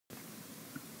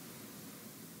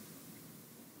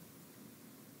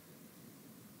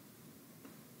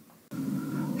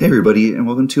Hey everybody, and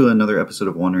welcome to another episode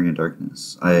of Wandering in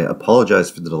Darkness. I apologize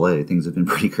for the delay. Things have been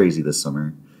pretty crazy this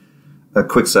summer. A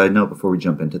quick side note before we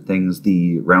jump into things,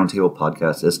 the Roundtable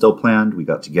podcast is still planned. We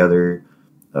got together,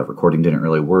 recording didn't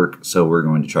really work, so we're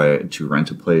going to try to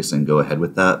rent a place and go ahead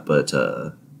with that, but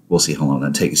we'll see how long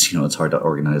that takes. It's hard to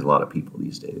organize a lot of people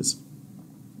these days.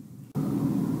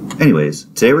 Anyways,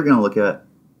 today we're going to look at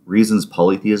reasons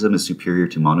polytheism is superior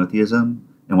to monotheism,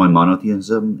 and why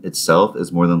monotheism itself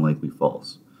is more than likely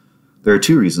false. There are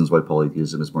two reasons why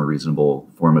polytheism is a more reasonable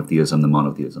form of theism than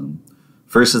monotheism.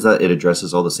 First is that it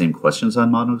addresses all the same questions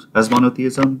as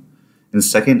monotheism, and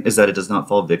second is that it does not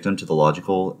fall victim to the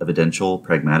logical, evidential,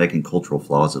 pragmatic, and cultural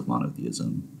flaws of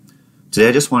monotheism. Today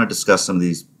I just want to discuss some of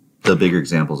the bigger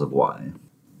examples of why.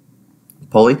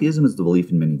 Polytheism is the belief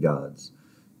in many gods.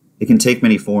 It can take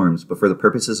many forms, but for the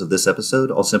purposes of this episode,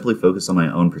 I'll simply focus on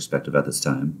my own perspective at this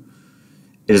time.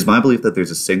 It is my belief that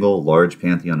there's a single, large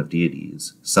pantheon of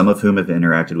deities, some of whom have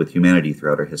interacted with humanity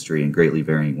throughout our history in greatly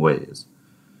varying ways.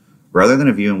 Rather than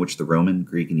a view in which the Roman,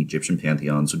 Greek, and Egyptian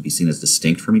pantheons would be seen as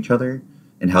distinct from each other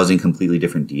and housing completely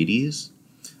different deities,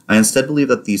 I instead believe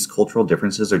that these cultural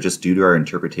differences are just due to our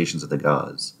interpretations of the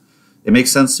gods. It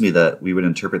makes sense to me that we would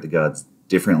interpret the gods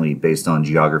differently based on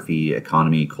geography,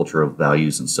 economy, cultural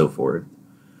values, and so forth.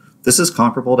 This is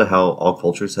comparable to how all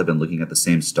cultures have been looking at the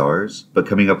same stars, but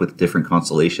coming up with different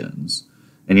constellations,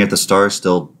 and yet the stars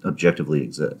still objectively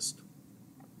exist.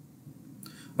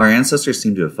 Our ancestors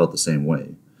seem to have felt the same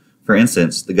way. For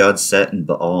instance, the gods Set and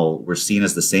Baal were seen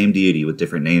as the same deity with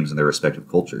different names in their respective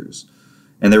cultures,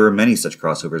 and there were many such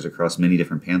crossovers across many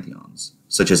different pantheons,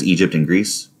 such as Egypt and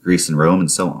Greece, Greece and Rome,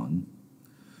 and so on.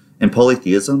 In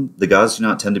polytheism, the gods do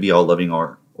not tend to be all-loving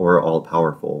or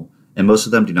all-powerful, and most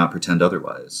of them do not pretend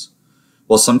otherwise.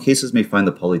 While some cases may find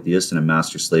the polytheist in a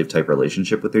master-slave type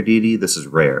relationship with their deity, this is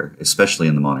rare, especially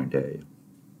in the modern day.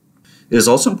 It is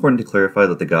also important to clarify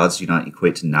that the gods do not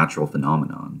equate to natural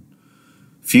phenomenon.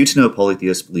 Few to no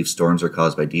polytheists believe storms are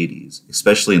caused by deities,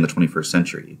 especially in the 21st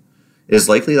century. It is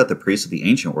likely that the priests of the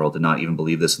ancient world did not even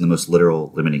believe this in the most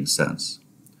literal, limiting sense.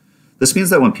 This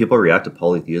means that when people react to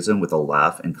polytheism with a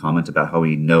laugh and comment about how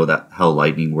we know that how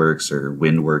lightning works or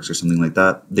wind works or something like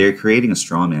that, they are creating a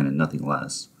straw man and nothing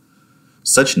less.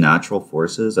 Such natural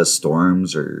forces as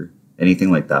storms or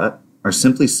anything like that are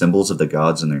simply symbols of the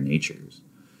gods and their natures.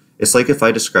 It's like if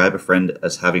I describe a friend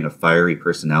as having a fiery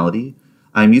personality,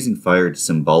 I'm using fire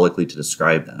symbolically to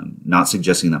describe them, not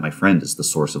suggesting that my friend is the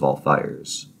source of all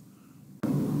fires.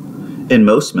 In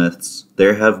most myths,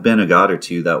 there have been a god or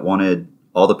two that wanted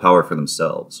all the power for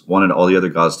themselves, wanted all the other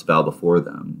gods to bow before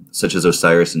them, such as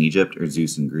Osiris in Egypt or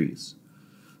Zeus in Greece.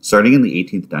 Starting in the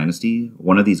 18th dynasty,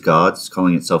 one of these gods,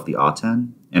 calling itself the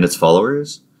Aten, and its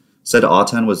followers, said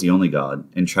Aten was the only god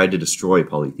and tried to destroy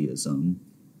polytheism,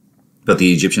 but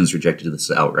the Egyptians rejected this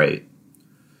outright.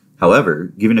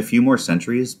 However, given a few more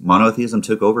centuries, monotheism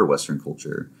took over Western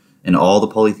culture, and all the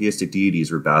polytheistic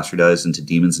deities were bastardized into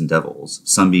demons and devils,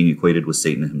 some being equated with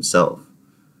Satan himself.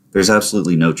 There's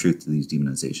absolutely no truth to these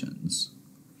demonizations.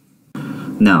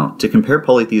 Now, to compare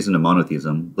polytheism to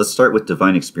monotheism, let's start with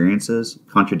divine experiences,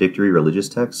 contradictory religious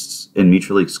texts, and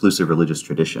mutually exclusive religious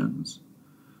traditions.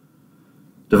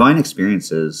 Divine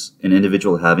experiences, an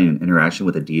individual having an interaction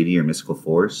with a deity or mystical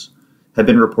force, have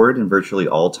been reported in virtually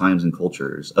all times and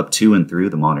cultures, up to and through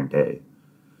the modern day.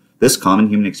 This common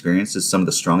human experience is some of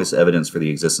the strongest evidence for the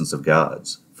existence of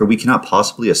gods, for we cannot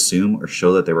possibly assume or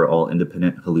show that they were all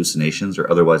independent hallucinations or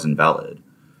otherwise invalid.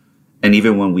 And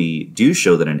even when we do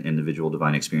show that an individual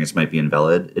divine experience might be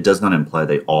invalid, it does not imply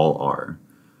they all are.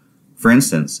 For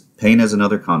instance, pain is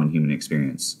another common human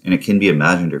experience, and it can be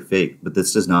imagined or fake, but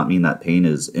this does not mean that pain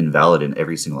is invalid in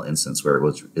every single instance where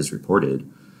it is reported.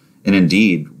 And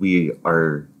indeed, we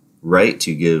are right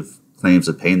to give claims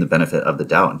of pain the benefit of the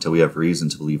doubt until we have reason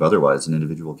to believe otherwise in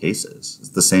individual cases. It's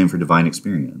the same for divine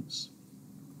experience.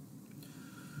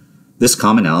 This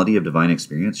commonality of divine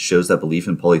experience shows that belief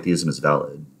in polytheism is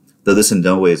valid, though this in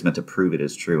no way is meant to prove it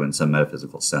is true in some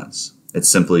metaphysical sense. It's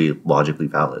simply logically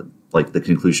valid, like the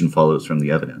conclusion follows from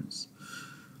the evidence.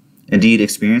 Indeed,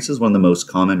 experience is one of the most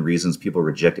common reasons people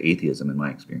reject atheism in my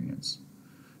experience.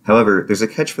 However, there's a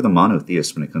catch for the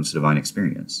monotheist when it comes to divine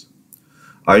experience.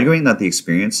 Arguing that the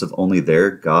experience of only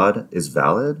their God is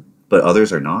valid, but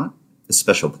others are not, is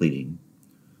special pleading.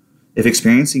 If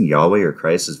experiencing Yahweh or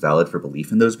Christ is valid for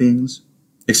belief in those beings,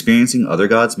 experiencing other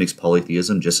gods makes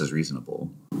polytheism just as reasonable.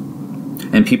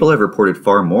 And people have reported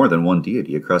far more than one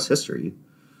deity across history.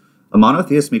 A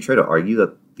monotheist may try to argue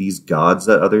that these gods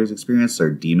that others experience are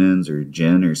demons or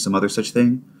jinn or some other such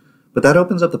thing, but that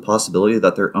opens up the possibility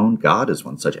that their own God is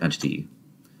one such entity.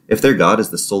 If their God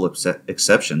is the sole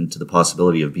exception to the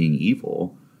possibility of being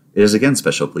evil, It is again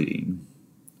special pleading.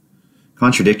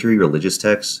 Contradictory religious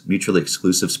texts, mutually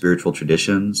exclusive spiritual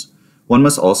traditions, one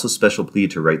must also special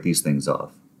plead to write these things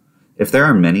off. If there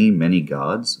are many, many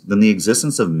gods, then the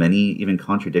existence of many, even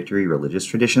contradictory religious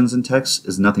traditions and texts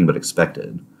is nothing but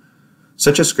expected.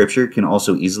 Such a scripture can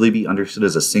also easily be understood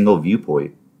as a single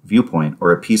viewpoint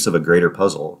or a piece of a greater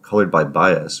puzzle, colored by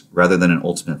bias rather than an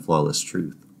ultimate flawless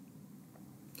truth.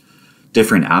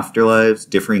 Different afterlives,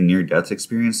 differing near-death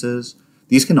experiences,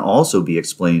 these can also be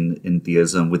explained in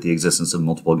theism with the existence of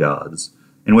multiple gods,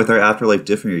 and with our afterlife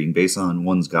differing based on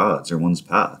one's gods or one's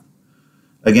path.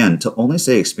 Again, to only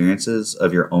say experiences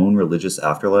of your own religious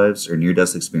afterlives or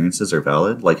near-death experiences are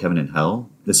valid, like heaven and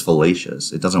hell, is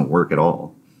fallacious. It doesn't work at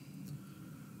all.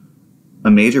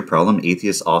 A major problem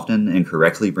atheists often and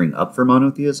correctly bring up for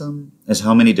monotheism is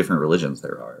how many different religions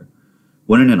there are.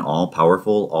 Wouldn't an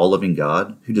all-powerful, all-loving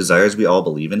God, who desires we all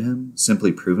believe in him,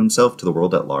 simply prove himself to the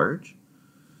world at large?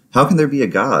 How can there be a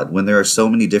God when there are so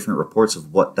many different reports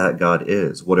of what that God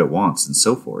is, what it wants, and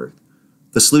so forth?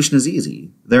 The solution is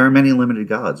easy. There are many limited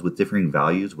gods with differing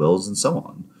values, wills, and so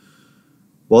on.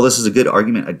 While this is a good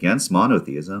argument against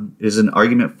monotheism, it is an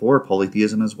argument for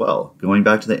polytheism as well, going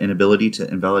back to the inability to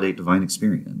invalidate divine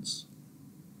experience.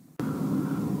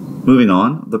 Moving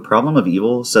on, the problem of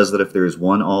evil says that if there is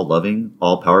one all-loving,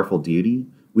 all-powerful deity,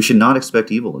 we should not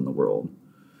expect evil in the world.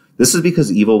 This is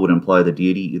because evil would imply the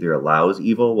deity either allows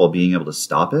evil while being able to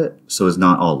stop it, so is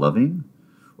not all-loving,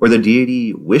 or the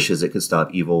deity wishes it could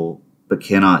stop evil but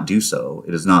cannot do so.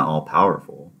 It is not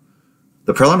all-powerful.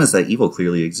 The problem is that evil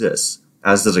clearly exists,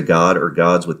 as does a god or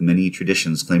gods with many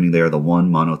traditions claiming they are the one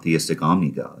monotheistic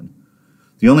omni-god.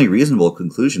 The only reasonable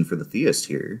conclusion for the theist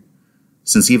here,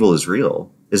 since evil is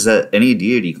real, is that any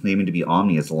deity claiming to be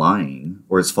omni is lying,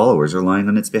 or its followers are lying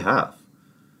on its behalf.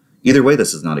 Either way,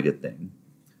 this is not a good thing.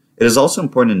 It is also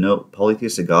important to note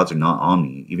polytheistic gods are not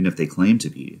omni, even if they claim to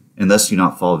be, and thus do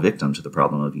not fall victim to the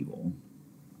problem of evil.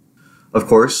 Of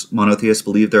course, monotheists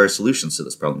believe there are solutions to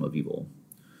this problem of evil.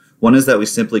 One is that we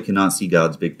simply cannot see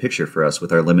God's big picture for us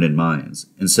with our limited minds,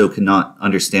 and so cannot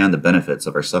understand the benefits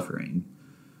of our suffering.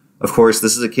 Of course,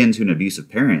 this is akin to an abusive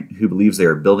parent who believes they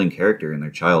are building character in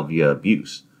their child via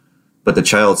abuse, but the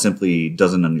child simply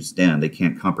doesn't understand. They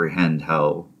can't comprehend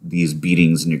how these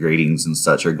beatings and degradings and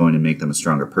such are going to make them a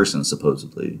stronger person,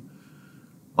 supposedly.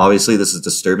 Obviously, this is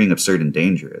disturbing, absurd, and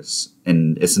dangerous,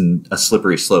 and it's a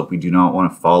slippery slope. We do not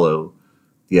want to follow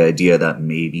the idea that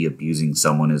maybe abusing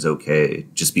someone is okay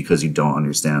just because you don't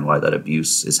understand why that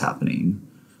abuse is happening.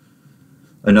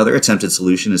 Another attempted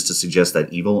solution is to suggest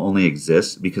that evil only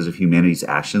exists because of humanity's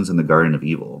actions in the Garden of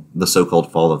Evil, the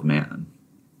so-called fall of man.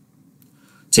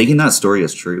 Taking that story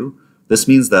as true, this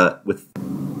means that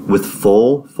with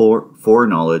full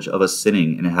foreknowledge of us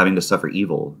sinning and having to suffer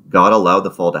evil, God allowed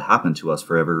the fall to happen to us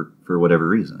for whatever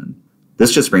reason.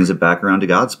 This just brings it back around to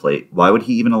God's plate. Why would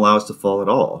he even allow us to fall at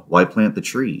all? Why plant the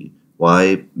tree?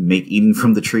 Why make eating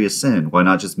from the tree a sin? Why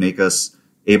not just make us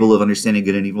able of understanding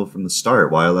good and evil from the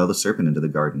start? Why allow the serpent into the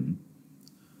garden?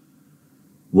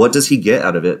 What does he get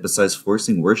out of it besides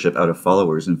forcing worship out of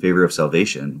followers in favor of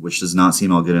salvation, which does not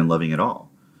seem all good and loving at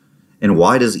all? And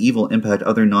why does evil impact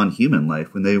other non-human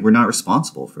life when they were not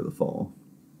responsible for the fall?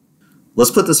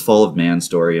 Let's put this fall of man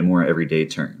story in more everyday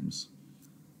terms.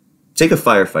 Take a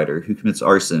firefighter who commits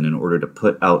arson in order to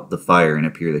put out the fire and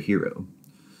appear the hero.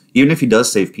 Even if he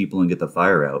does save people and get the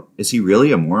fire out, is he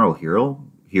really a moral hero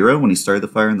when he started the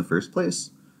fire in the first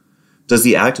place? Does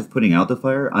the act of putting out the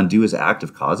fire undo his act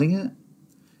of causing it?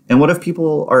 And what if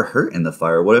people are hurt in the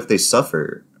fire? What if they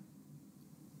suffer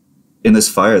in this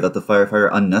fire that the firefighter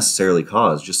unnecessarily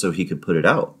caused just so he could put it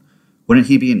out? Wouldn't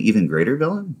he be an even greater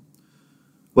villain?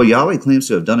 What Yahweh claims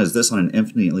to have done is this on an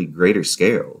infinitely greater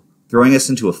scale, throwing us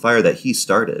into a fire that he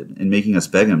started and making us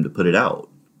beg him to put it out.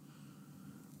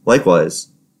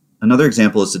 Likewise, another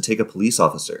example is to take a police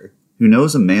officer who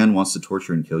knows a man wants to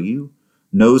torture and kill you,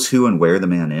 knows who and where the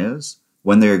man is,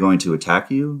 when they are going to attack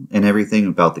you, and everything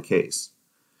about the case.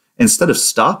 Instead of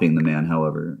stopping the man,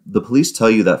 however, the police tell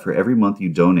you that for every month you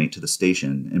donate to the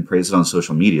station and praise it on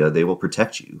social media, they will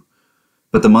protect you.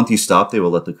 But the month you stop, they will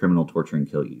let the criminal torture and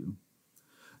kill you.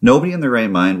 Nobody in their right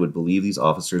mind would believe these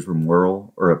officers were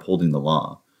moral or upholding the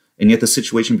law, and yet the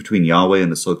situation between Yahweh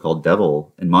and the so-called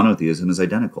devil in monotheism is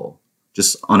identical,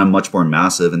 just on a much more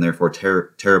massive and therefore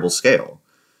terrible scale.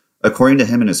 According to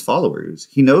him and his followers,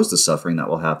 he knows the suffering that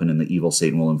will happen and the evil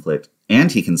Satan will inflict,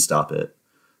 and he can stop it,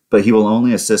 but he will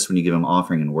only assist when you give him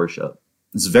offering and worship.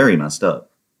 It's very messed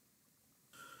up.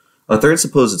 A third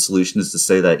supposed solution is to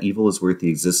say that evil is worth the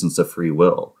existence of free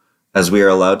will, as we are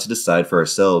allowed to decide for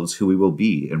ourselves who we will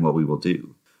be and what we will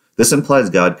do. This implies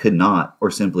God could not,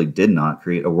 or simply did not,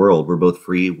 create a world where both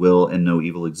free will and no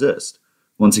evil exist,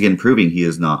 once again proving he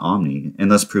is not omni,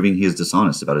 and thus proving he is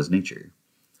dishonest about his nature.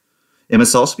 It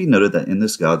must also be noted that in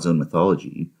this God's own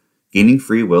mythology, gaining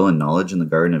free will and knowledge in the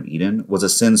Garden of Eden was a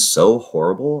sin so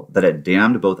horrible that it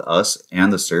damned both us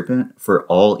and the serpent for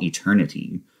all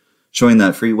eternity, showing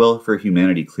that free will for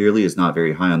humanity clearly is not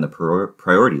very high on the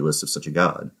priority list of such a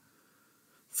God.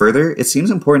 Further, it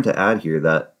seems important to add here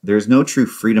that there is no true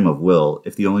freedom of will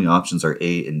if the only options are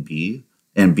A and B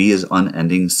is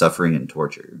unending suffering and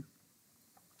torture.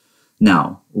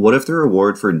 Now, what if the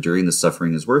reward for enduring the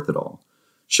suffering is worth it all?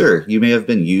 Sure, you may have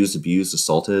been used, abused,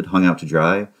 assaulted, hung out to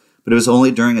dry, but it was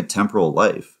only during a temporal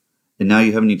life, and now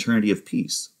you have an eternity of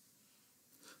peace.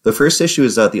 The first issue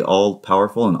is that the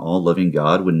all-powerful and all-loving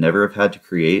God would never have had to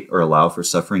create or allow for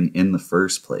suffering in the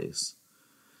first place.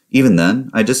 Even then,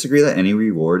 I disagree that any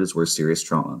reward is worth serious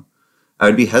trauma. I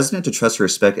would be hesitant to trust or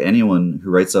respect anyone who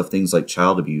writes off things like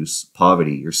child abuse,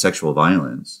 poverty, or sexual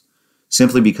violence,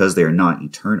 simply because they are not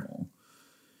eternal.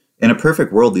 In a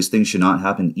perfect world, these things should not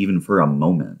happen even for a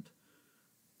moment.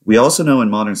 We also know in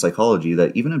modern psychology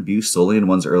that even abuse solely in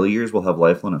one's early years will have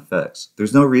lifelong effects.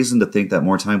 There's no reason to think that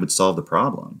more time would solve the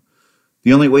problem.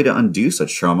 The only way to undo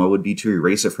such trauma would be to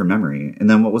erase it from memory, and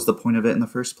then what was the point of it in the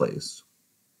first place?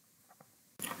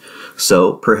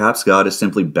 So, perhaps God is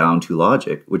simply bound to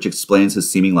logic, which explains his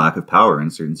seeming lack of power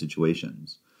in certain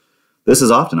situations. This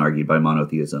is often argued by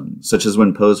monotheism, such as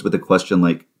when posed with a question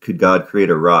like, could God create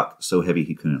a rock so heavy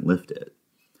he couldn't lift it?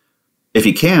 If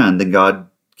he can, then God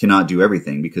cannot do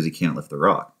everything because he can't lift the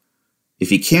rock. If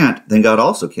he can't, then God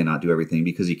also cannot do everything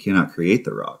because he cannot create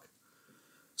the rock.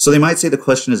 So they might say the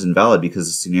question is invalid because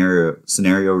the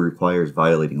scenario requires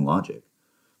violating logic.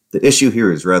 The issue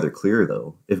here is rather clear,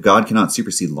 though. If God cannot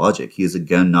supersede logic, he is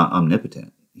again not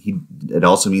omnipotent. It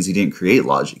also means he didn't create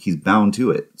logic. He's bound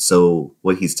to it. So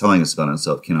what he's telling us about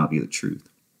himself cannot be the truth.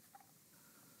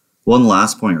 One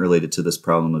last point related to this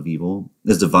problem of evil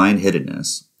is divine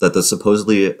hiddenness, that the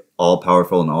supposedly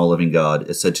all-powerful and all-living God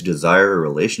is said to desire a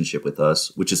relationship with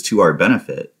us, which is to our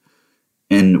benefit,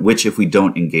 and which if we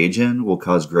don't engage in will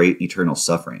cause great eternal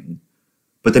suffering.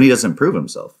 But then he doesn't prove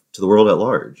himself to the world at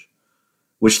large.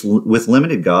 Which, with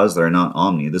limited gods that are not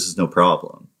omni, this is no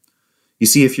problem. You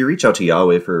see, if you reach out to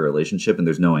Yahweh for a relationship and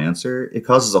there's no answer, it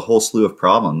causes a whole slew of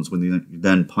problems when you're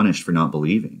then punished for not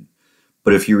believing.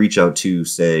 But if you reach out to,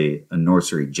 say, a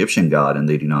Norse or Egyptian god and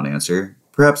they do not answer,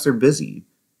 perhaps they're busy.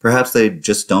 Perhaps they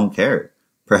just don't care.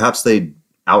 Perhaps they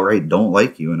outright don't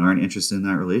like you and aren't interested in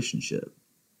that relationship.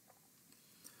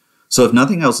 So if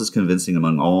nothing else is convincing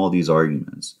among all these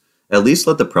arguments, at least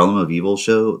let the problem of evil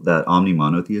show that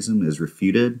omni-monotheism is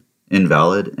refuted,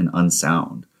 invalid, and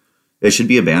unsound. It should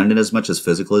be abandoned as much as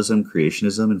physicalism,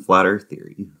 creationism, and flat earth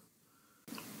theory.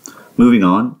 Moving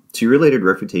on, two related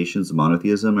refutations of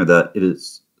monotheism are that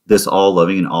this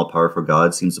all-loving and all-powerful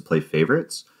God seems to play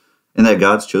favorites, and that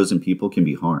God's chosen people can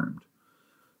be harmed.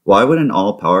 Why would an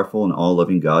all-powerful and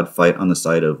all-loving God fight on the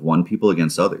side of one people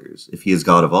against others, if he is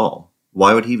God of all?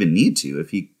 Why would he even need to if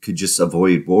he could just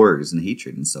avoid wars and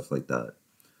hatred and stuff like that?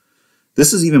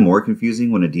 This is even more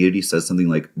confusing when a deity says something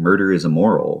like murder is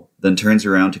immoral, then turns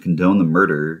around to condone the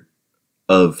murder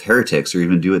of heretics or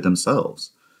even do it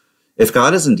themselves. If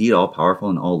God is indeed all-powerful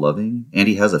and all-loving, and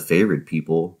he has a favored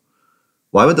people,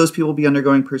 why would those people be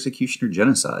undergoing persecution or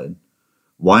genocide?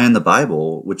 Why in the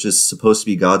Bible, which is supposed to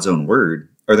be God's own word,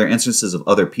 are there instances of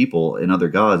other people and other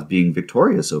gods being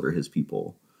victorious over his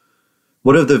people?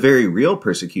 What of the very real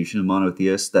persecution of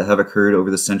monotheists that have occurred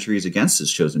over the centuries against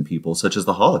his chosen people, such as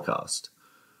the Holocaust?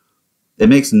 It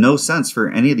makes no sense for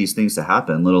any of these things to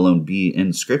happen, let alone be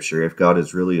in Scripture, if God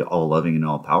is really all-loving and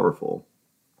all-powerful.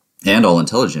 And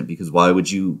all-intelligent, because why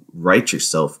would you write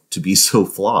yourself to be so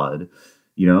flawed,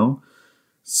 you know?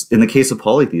 In the case of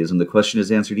polytheism, the question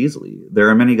is answered easily. There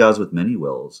are many gods with many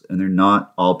wills, and they're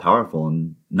not all-powerful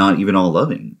and not even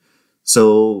all-loving.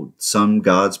 So some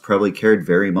gods probably cared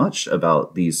very much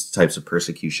about these types of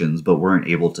persecutions, but weren't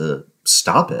able to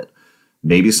stop it.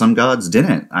 Maybe some gods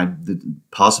didn't. The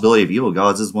possibility of evil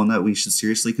gods is one that we should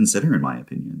seriously consider, in my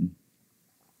opinion.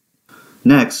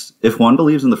 Next, if one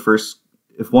believes that the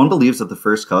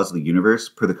first cause of the universe,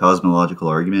 per the cosmological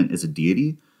argument, is a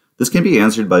deity, this can be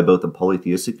answered by both a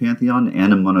polytheistic pantheon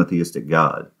and a monotheistic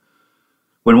God.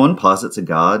 When one posits a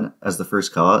god as the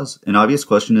first cause, an obvious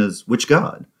question is, which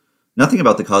god? Nothing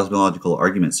about the cosmological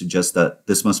argument suggests that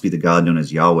this must be the God known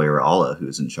as Yahweh or Allah who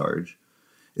is in charge.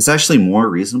 It's actually more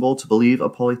reasonable to believe a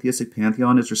polytheistic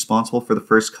pantheon is responsible for the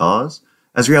first cause,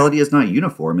 as reality is not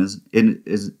uniform,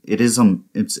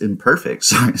 it's imperfect.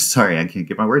 Sorry, I can't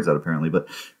get my words out apparently, but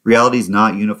reality is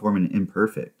not uniform and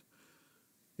imperfect.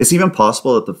 It's even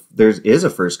possible that there is a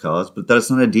first cause, but that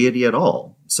it's not a deity at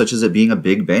all, such as it being a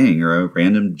Big Bang or a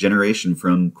random generation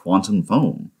from quantum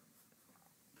foam.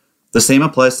 The same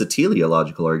applies to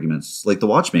teleological arguments, like the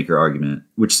watchmaker argument,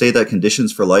 which say that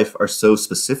conditions for life are so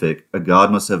specific, a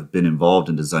god must have been involved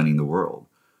in designing the world.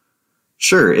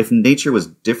 Sure, if nature was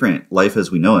different, life as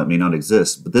we know it may not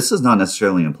exist, but this does not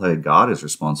necessarily imply a god is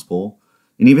responsible.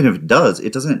 And even if it does,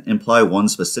 it doesn't imply one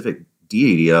specific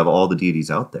deity out of all the deities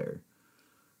out there.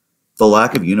 The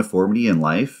lack of uniformity in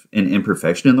life and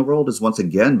imperfection in the world is once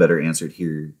again better answered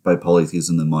here by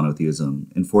polytheism than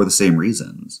monotheism, and for the same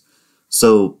reasons.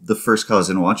 So the first cause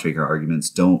and watchmaker arguments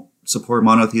don't support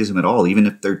monotheism at all, even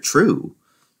if they're true.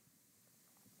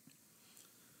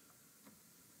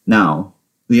 Now,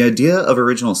 the idea of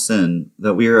original sin,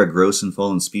 that we are a gross and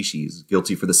fallen species,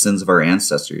 guilty for the sins of our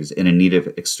ancestors and in need of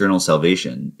external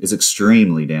salvation, is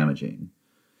extremely damaging.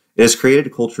 It has created a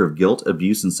culture of guilt,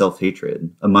 abuse, and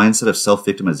self-hatred, a mindset of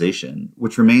self-victimization,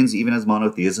 which remains even as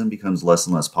monotheism becomes less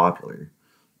and less popular.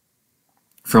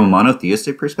 From a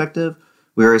monotheistic perspective,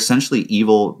 we are essentially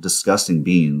evil, disgusting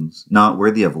beings, not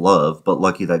worthy of love, but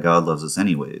lucky that God loves us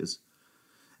anyways.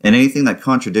 And anything that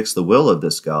contradicts the will of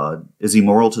this God is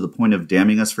immoral to the point of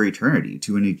damning us for eternity,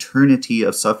 to an eternity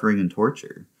of suffering and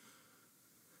torture.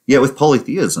 Yet with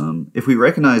polytheism, if we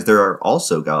recognize there are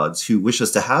also gods who wish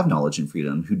us to have knowledge and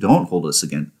freedom, who don't hold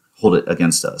it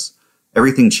against us,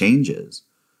 everything changes.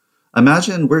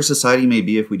 Imagine where society may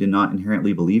be if we did not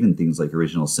inherently believe in things like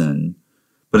original sin,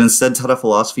 but instead taught a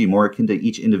philosophy more akin to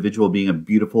each individual being a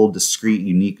beautiful, discrete,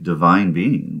 unique, divine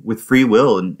being, with free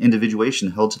will and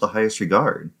individuation held to the highest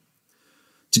regard.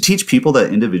 To teach people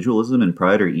that individualism and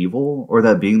pride are evil, or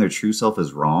that being their true self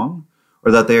is wrong,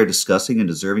 or that they are disgusting and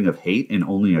deserving of hate and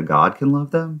only a god can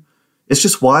love them, it's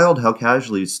just wild how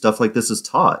casually stuff like this is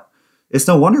taught. It's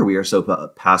no wonder we are so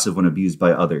passive when abused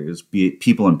by others, be it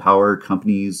people in power,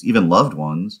 companies, even loved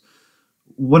ones,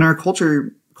 when our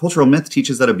cultural myth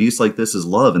teaches that abuse like this is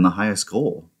love and the highest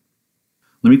goal.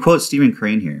 Let me quote Stephen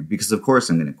Crane here, because of course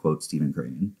I'm going to quote Stephen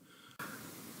Crane.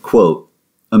 Quote,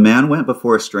 "A man went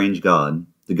before a strange god,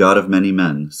 the god of many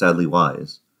men, sadly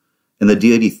wise, and the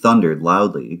deity thundered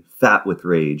loudly, fat with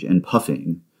rage and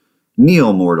puffing,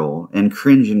 'Kneel, mortal, and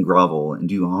cringe and grovel, and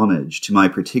do homage to my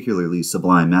particularly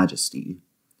sublime majesty.'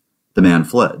 The man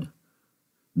fled.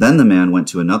 Then the man went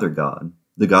to another god,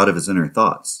 the god of his inner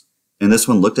thoughts, and this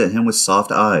one looked at him with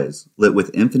soft eyes, lit with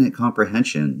infinite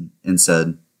comprehension, and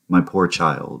said, 'My poor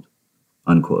child.'"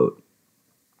 Unquote.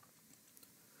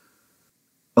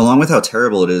 Along with how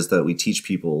terrible it is that we teach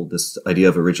people this idea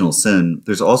of original sin,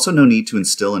 there's also no need to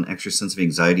instill an extra sense of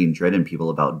anxiety and dread in people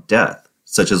about death,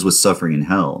 such as with suffering in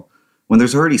hell, when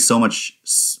there's already so much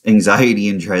anxiety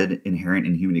and dread inherent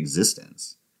in human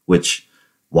existence. Which,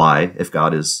 why, if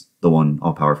God is the one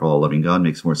all-powerful, all-loving God,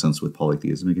 makes more sense with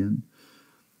polytheism again.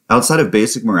 Outside of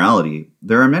basic morality,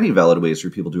 there are many valid ways for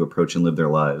people to approach and live their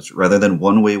lives, rather than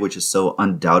one way which is so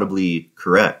undoubtedly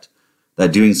correct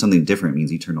that doing something different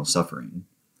means eternal suffering.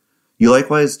 You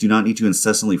likewise do not need to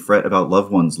incessantly fret about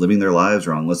loved ones living their lives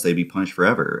wrong lest they be punished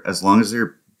forever, as long as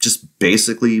they're just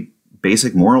basic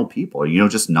moral people,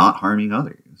 just not harming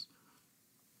others.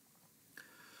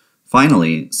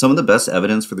 Finally, some of the best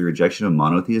evidence for the rejection of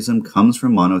monotheism comes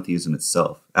from monotheism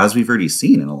itself, as we've already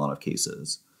seen in a lot of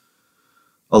cases.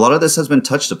 A lot of this has been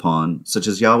touched upon, such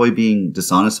as Yahweh being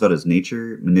dishonest about his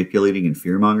nature, manipulating and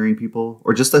fear-mongering people,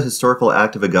 or just the historical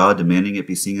act of a god demanding it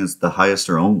be seen as the highest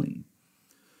or only.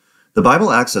 The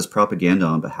Bible acts as propaganda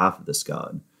on behalf of this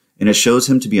God, and it shows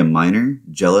him to be a minor,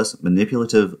 jealous,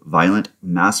 manipulative, violent,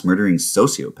 mass-murdering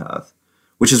sociopath,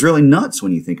 which is really nuts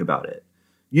when you think about it.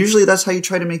 Usually that's how you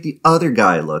try to make the other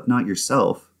guy look, not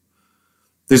yourself.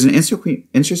 There's an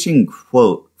interesting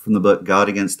quote from the book God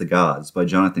Against the Gods by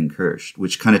Jonathan Kirsch,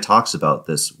 which kind of talks about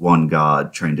this one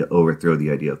God trying to overthrow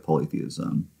the idea of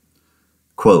polytheism.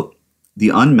 Quote, "The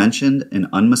unmentioned and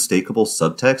unmistakable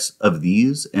subtext of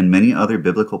these and many other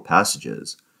biblical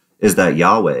passages is that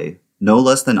Yahweh, no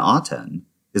less than Aten,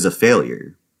 is a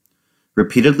failure.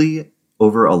 Repeatedly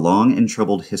over a long and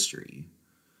troubled history.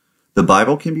 The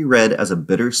Bible can be read as a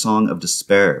bitter song of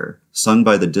despair sung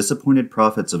by the disappointed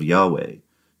prophets of Yahweh,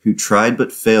 who tried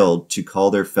but failed to call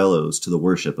their fellows to the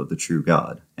worship of the true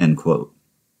God." End quote.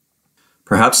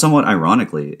 Perhaps somewhat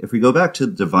ironically, if we go back to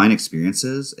divine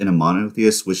experiences and a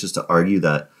monotheist wishes to argue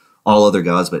that all other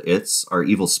gods but its are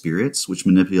evil spirits which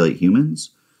manipulate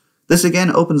humans, this again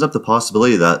opens up the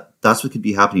possibility that that's what could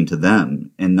be happening to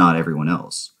them and not everyone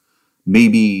else.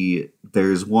 Maybe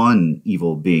there's one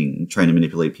evil being trying to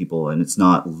manipulate people and it's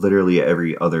not literally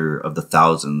every other of the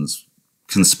thousands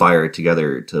conspire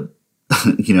together to,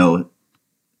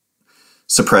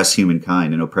 suppress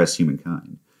humankind and oppress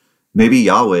humankind. Maybe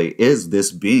Yahweh is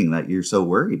this being that you're so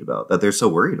worried about, that they're so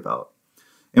worried about.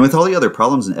 And with all the other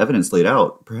problems and evidence laid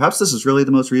out, perhaps this is really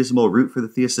the most reasonable route for the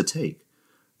theists to take.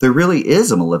 There really is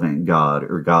a malevolent god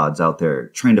or gods out there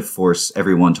trying to force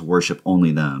everyone to worship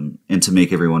only them and to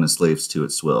make everyone as slaves to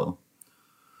its will.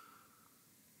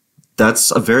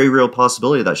 That's a very real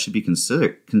possibility that should be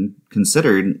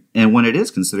considered. And when it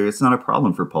is considered, it's not a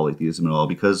problem for polytheism at all,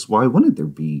 because why wouldn't there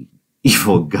be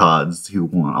evil gods who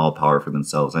want all power for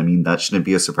themselves? I mean, that shouldn't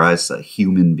be a surprise to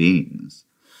human beings.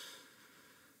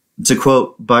 To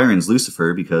quote Byron's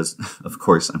Lucifer, because of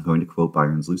course I'm going to quote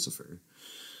Byron's Lucifer,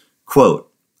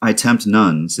 quote, "I tempt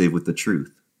none save with the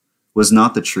truth. Was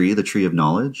not the tree of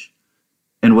knowledge?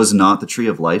 And was not the tree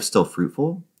of life still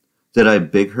fruitful? Did I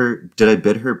bid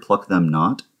her pluck them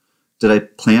not? Did I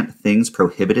plant things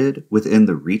prohibited within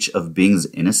the reach of beings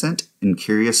innocent and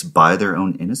curious by their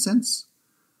own innocence?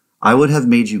 I would have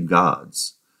made you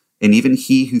gods, and even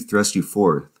he who thrust you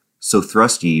forth, so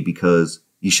thrust ye, because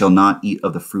ye shall not eat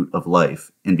of the fruit of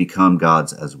life, and become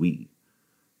gods as we."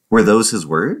 Were those his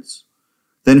words?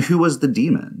 Then who was the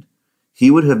demon? He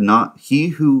who would not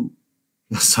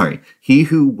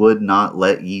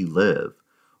let ye live,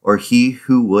 or he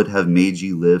who would have made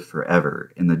ye live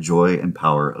forever in the joy and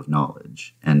power of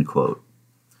knowledge. End quote.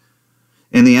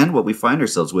 In the end, what we find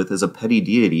ourselves with is a petty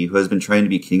deity who has been trying to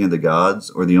be king of the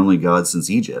gods, or the only god since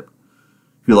Egypt,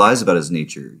 who lies about his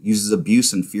nature, uses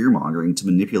abuse and fear-mongering to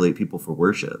manipulate people for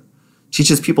worship,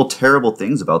 teaches people terrible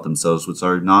things about themselves which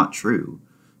are not true,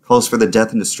 calls for the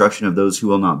death and destruction of those who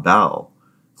will not bow,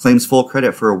 claims full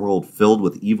credit for a world filled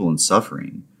with evil and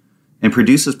suffering, and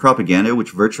produces propaganda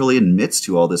which virtually admits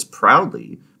to all this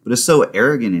proudly, but is so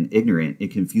arrogant and ignorant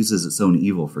it confuses its own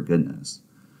evil for goodness.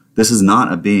 This is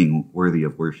not a being worthy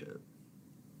of worship.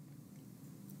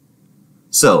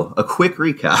 So, a quick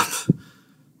recap.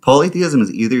 Polytheism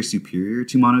is either superior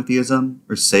to monotheism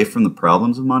or safe from the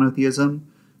problems of monotheism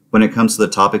when it comes to the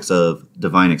topics of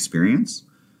divine experience,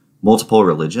 multiple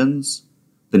religions,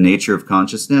 the nature of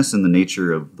consciousness and the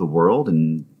nature of the world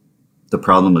and the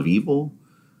problem of evil,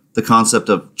 the concept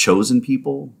of chosen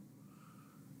people,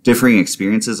 differing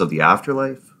experiences of the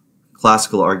afterlife,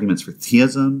 classical arguments for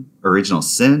theism, original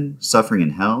sin, suffering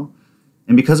in hell,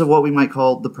 and because of what we might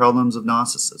call the problems of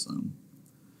Gnosticism.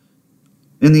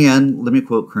 In the end, let me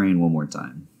quote Crane one more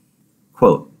time.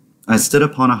 Quote, "I stood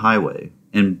upon a highway,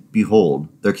 and behold,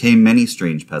 there came many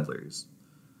strange peddlers.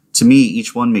 To me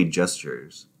each one made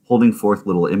gestures, holding forth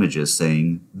little images,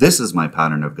 saying, 'This is my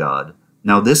pattern of God.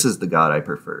 Now this is the God I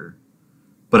prefer.'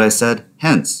 But I said,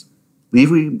 'Hence,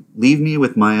 leave me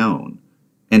with my own,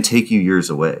 and take you yours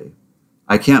away.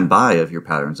 I can't buy of your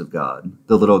patterns of God,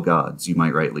 the little gods you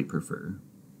might rightly prefer.'"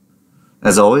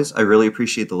 As always, I really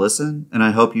appreciate the listen, and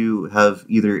I hope you have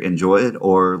either enjoyed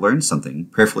or learned something,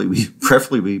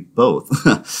 preferably we both.